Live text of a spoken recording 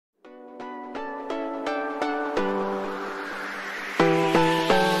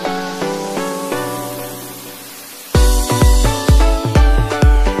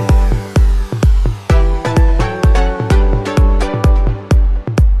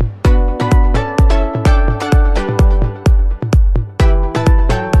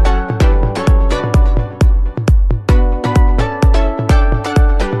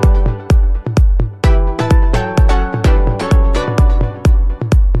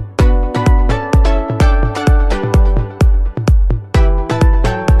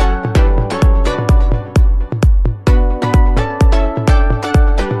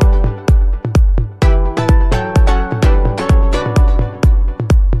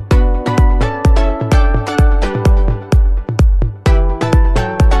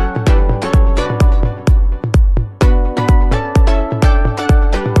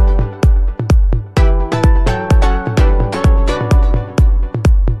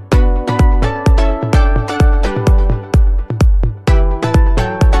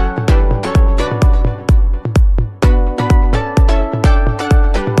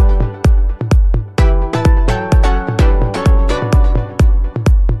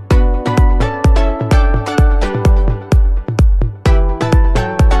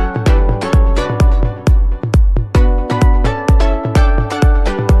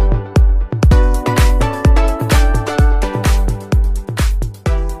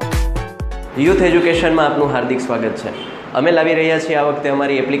Youth એજ્યુકેશનમાં આપનું હાર્દિક સ્વાગત છે. અમે લાવી રહ્યા છીએ આ વખતે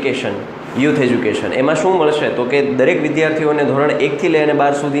અમારી એપ્લિકેશન યુથ એજ્યુકેશન. એમાં શું મળશે તો કે દરેક વિદ્યાર્થીઓને ધોરણ 1થી લઈને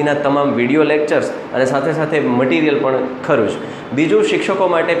 12 સુધીના તમામ વિડીયો લેક્ચર્સ અને સાથે સાથે મટીરિયલ પણ ખરું જ. બીજું, શિક્ષકો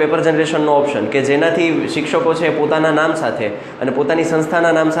માટે પેપર જનરેશનનો ઓપ્શન કે જેનાથી શિક્ષકો છે પોતાના નામ સાથે અને પોતાની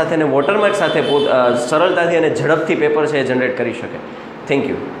સંસ્થાના નામ સાથે અને વોટરમાર્ક સાથે સરળતાથી અને ઝડપથી પેપર છે જનરેટ કરી શકે. Thank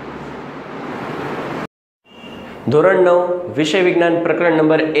you. ધોરણ 9 વિષય વિજ્ઞાન પ્રકરણ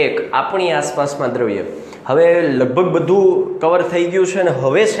નંબર 1 આપણી આસપાસમાં દ્રવ્ય. હવે લગભગ બધું કવર થઈ ગયું છે અને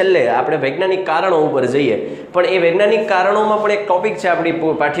હવે છેલ્લે આપણે વૈજ્ઞાનિક કારણો ઉપર જઈએ. પણ એ વૈજ્ઞાનિક કારણોમાં પણ એક ટોપિક છે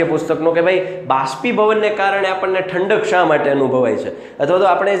આપણી પાઠ્યપુસ્તકનો કે ભાઈ બાષ્પીભવનને કારણે આપણને ઠંડક શા માટે અનુભવાય છે, અથવા તો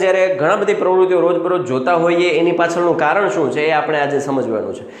આપણે જ્યારે ઘણા બધી પ્રવૃત્તિઓ રોજબરોજ જોતા હોઈએ એની પાછળનું કારણ શું છે એ આપણે આજે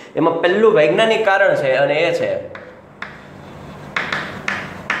સમજવાનું છે. એમાં પહેલું વૈજ્ઞાનિક કારણ છે અને એ છે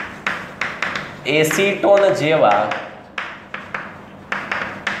એસીટોન જેવા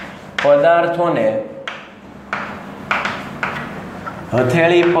પદાર્થોને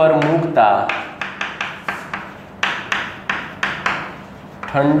હથેળી પર મૂકતા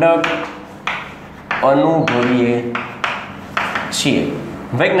ઠંડક અનુભવીએ છીએ.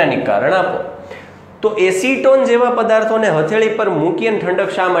 વૈજ્ઞાનિક કારણ આપો. તો એસીટોન જેવા પદાર્થોને હથેળી પર મૂકીને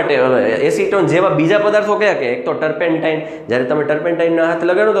ઠંડક શા માટે? એસીટોન જેવા બીજા પદાર્થો કયા કે? એક તો ટર્પેન્ટાઇન, જ્યારે તમે ટર્પેન્ટાઇનનો હાથ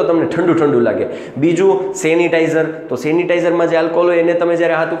લગાડો તો તમને ઠંડુ ઠંડુ લાગે. બીજું સેનિટાઈઝર, તો સેનિટાઈઝરમાં જે આલ્કોહોલ હોય એને તમે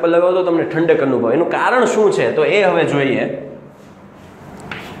જ્યારે હાથ ઉપર લગાવો તો તમને ઠંડક અનુભવ. એનું કારણ શું છે તો એ હવે જોઈએ.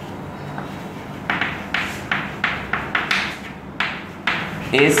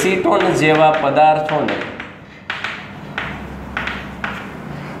 એસીટોન જેવા પદાર્થોને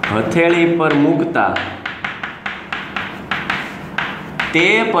હથેળી પર મૂકતા તે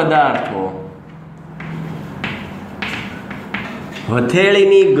પદાર્થો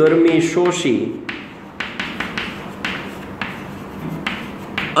હથેળીની ગરમી શોષી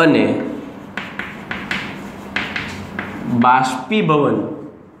અને બાષ્પીભવન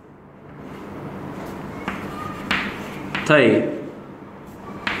થઈ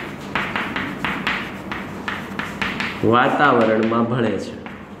વાતાવરણમાં ભળે છે.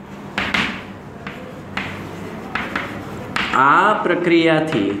 આ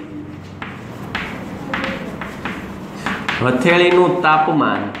પ્રક્રિયાથી હથેળીનું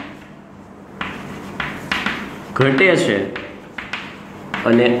તાપમાન ઘટે છે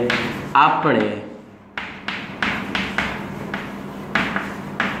અને આપણે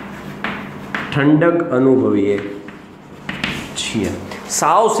ઠંડક અનુભવીએ છીએ.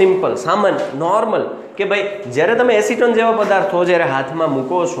 સાવ સિમ્પલ, સામાન્ય, નોર્મલ કે ભાઈ જ્યારે તમે એસીટોન જેવા પદાર્થો જ્યારે હાથમાં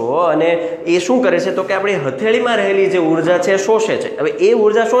મૂકો છો અને એ શું કરે છે તો કે આપણી હથેળીમાં રહેલી જે ઉર્જા છે શોષે છે. હવે એ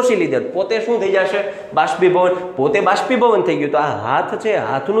ઉર્જા શોષી લીધે પોતે શું થઈ જશે? બાષ્પીભવન. પોતે બાષ્પીભવન થઈ ગયું તો આ હાથ છે,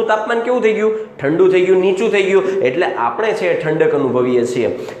 હાથનું તાપમાન કેવું થઈ ગયું? ઠંડુ થઈ ગયું, નીચું થઈ ગયું. એટલે આપણે છે ઠંડક અનુભવીએ છીએ.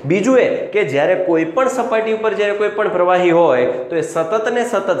 બીજું એ કે જ્યારે કોઈ પણ સપાટી ઉપર જ્યારે કોઈ પણ પ્રવાહી હોય તો એ સતત ને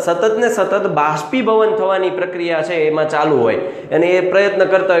સતત બાષ્પીભવન થવાની પ્રક્રિયા છે એમાં ચાલુ હોય અને એ પ્રયત્ન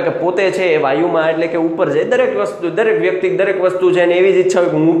કરતા હોય કે પોતે છે એ વાયુમાં એટલે કે ઉપર જાય. દરેક વ્યક્તિ દરેક વસ્તુ છે અને એવી જ ઈચ્છા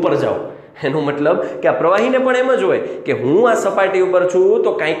હોય કે હું ઉપર જાઉં. એનો મતલબ કે આ પ્રવાહીને પણ એમ જ હોય કે હું આ સપાટી ઉપર છું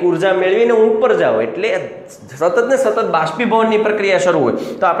તો કંઈક ઉર્જા મેળવીને હું ઉપર જાઉં. એટલે સતત બાષ્પીભવનની પ્રક્રિયા શરૂ હોય.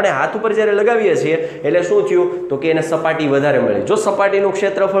 તો આપણે હાથ ઉપર જ્યારે લગાવીએ છીએ એટલે શું થયું તો કે એને સપાટી વધારે મળી. જો સપાટીનું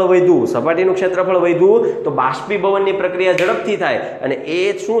ક્ષેત્રફળ વધ્યું તો બાષ્પીભવનની પ્રક્રિયા ઝડપથી થાય અને એ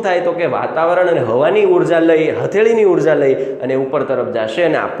શું થાય તો કે વાતાવરણ અને હવાની ઉર્જા લઈ, હથેળીની ઉર્જા લઈ અને ઉપર તરફ જશે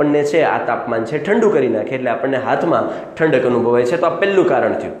અને આપણને છે આ તાપમાન છે ઠંડુ કરી નાખે. એટલે આપણને હાથમાં ઠંડક અનુભવાય છે. તો આ પહેલું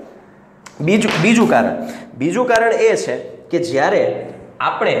કારણ થયું. બીજું કારણ એ છે કે જ્યારે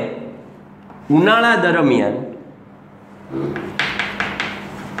આપણે ઉનાળા દરમિયાન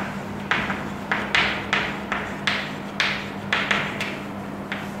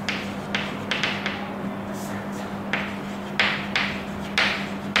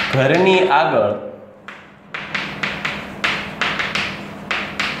ઘરની આગળ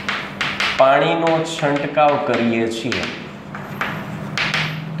પાણીનો છંટકાવ કરીએ છીએ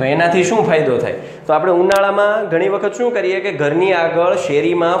તો એનાથી શું ફાયદો થાય? તો આપણે ઉનાળામાં ઘણી વખત શું કરીએ કે ઘરની આગળ,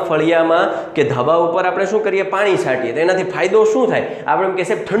 શેરીમાં, ફળિયામાં કે ધાબા ઉપર આપણે શું કરીએ? પાણી છાંટીએ. તો એનાથી ફાયદો શું થાય? આપણે એમ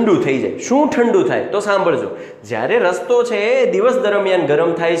કહેશે ઠંડુ થઈ જાય. શું ઠંડુ થાય? તો સાંભળજો. જ્યારે રસ્તો છે એ દિવસ દરમિયાન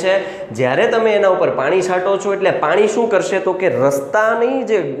ગરમ થાય છે, જ્યારે તમે એના ઉપર પાણી છાંટો છો એટલે પાણી શું કરશે તો કે રસ્તાની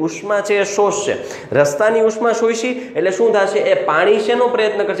જે ઉષ્મા છે એ શોષશે. રસ્તાની ઉષ્મા શોષી એટલે શું થશે? એ પાણી શેનો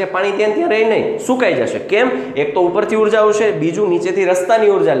પ્રયત્ન કરશે? પાણી ત્યાં રહી નહીં, સુકાઈ જશે. કેમ? એક તો ઉપરથી ઉર્જા આવશે, બીજું નીચેથી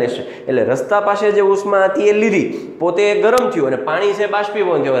રસ્તાની ઉર્જા લેશે. એટલે રસ્તા પાસે જે ઉષ્મા હતી એ લીધી, પોતે ગરમ થયું અને પાણી છે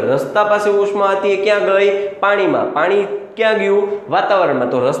બાષ્પીભવન થયું. રસ્તા પાસે ઉષ્મા હતી એ ક્યાં ગઈ? પાણીમાં. પાણી ક્યાં ગયું? વાતાવરણમાં.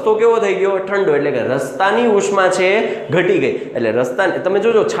 તો રસ્તો કેવો થઈ ગયો? ઠંડો. એટલે કે રસ્તાની ઉષ્મા છે ઘટી ગઈ. એટલે રસ્તા તમે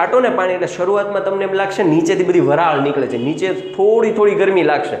જોજો છાંટો ને પાણી એટલે શરૂઆતમાં તમને એમ લાગશે નીચેથી બધી વરાળ નીકળે છે, નીચે થોડી ગરમી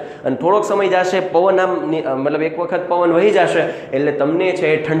લાગશે અને થોડોક સમય જશે પવન આમ મતલબ એક વખત પવન વહી જશે એટલે તમને છે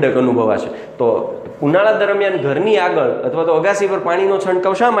ઠંડક અનુભવાશે. તો ઉનાળા દરમિયાન ઘરની આગળ અથવા તો અગાસી પર પાણીનો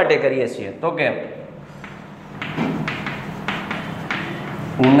છંટકાવ શા માટે કરીએ છીએ? તો કે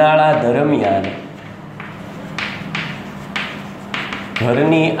ઉનાળા દરમિયાન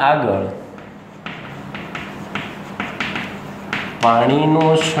ઘરની આગળ પાણીનો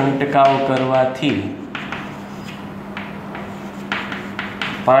છંટકાવ કરવાથી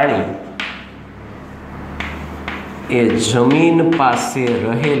પાણી એ જમીન પાસે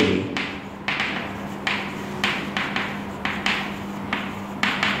રહેલી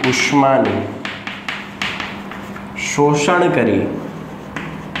ઉષ્માનું શોષણ કરી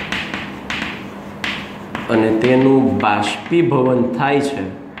અને તેનું બાષ્પીભવન થાય છે.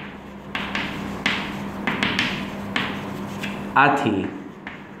 આથી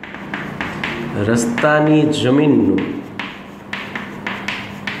રસ્તાની જમીનનું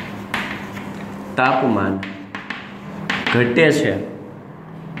તાપમાન ઘટે છે.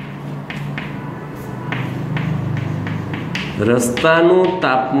 રસ્તાનું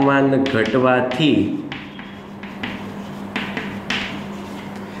તાપમાન ઘટવાથી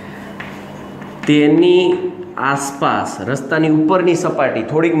તેની આસપાસ રસ્તાની ઉપરની સપાટી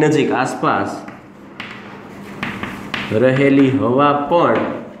થોડીક નજીક આસપાસ રહેલી હવા પણ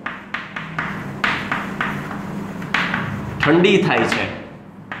ઠંડી થાય છે.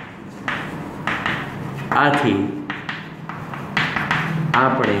 આથી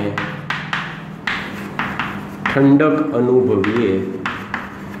આપણે ઠંડક અનુભવીએ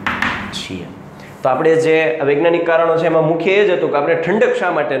છીએ. તો આપણે જે વૈજ્ઞાનિક કારણો છે એમાં મુખ્ય એ જ હતું કે આપણે ઠંડક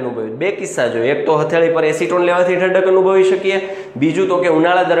શા માટે અનુભવી. બે કિસ્સા જોઈએ. એક તો હથેળી પર એસિટોન લેવાથી ઠંડક અનુભવી શકીએ, બીજું તો કે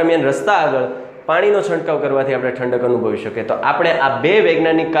ઉનાળા દરમિયાન રસ્તા આગળ પાણીનો છંટકાવ કરવાથી આપણે ઠંડક અનુભવી શકીએ. તો આપણે આ બે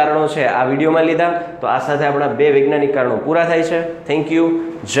વૈજ્ઞાનિક કારણો છે આ વિડીયોમાં લીધા. તો આ સાથે આપણા બે વૈજ્ઞાનિક કારણો પૂરા થાય છે. Thank you.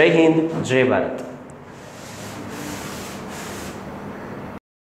 જય હિન્દ, જય ભારત.